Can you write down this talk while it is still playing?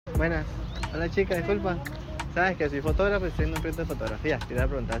Buenas. Hola chica, disculpa. Sabes que soy fotógrafo y estoy en un proyecto de fotografía. Quería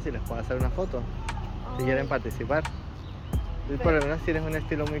preguntar si les puedo hacer una foto. Si quieren participar. Por lo menos tienes un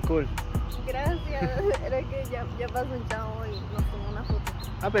estilo muy cool. Gracias. Era que ya pasó un chavo y nos tomó una foto.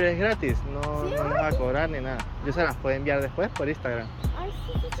 Ah, pero es gratis. No, ¿Sí, no nos va a cobrar ni nada. Yo se las puedo enviar después por Instagram. Ay,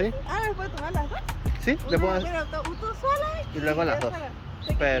 sí. ¿Sí? Ah, ¿me puedo tomar las dos? Sí, le puedo hacer. Pero tú sola Y luego las yo dos.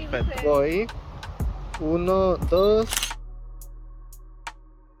 sola. Perfecto. Voy. 1, 2.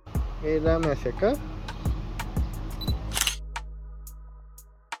 Mírame hacia acá.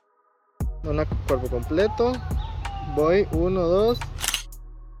 Cuerpo completo. Voy. 1, 2.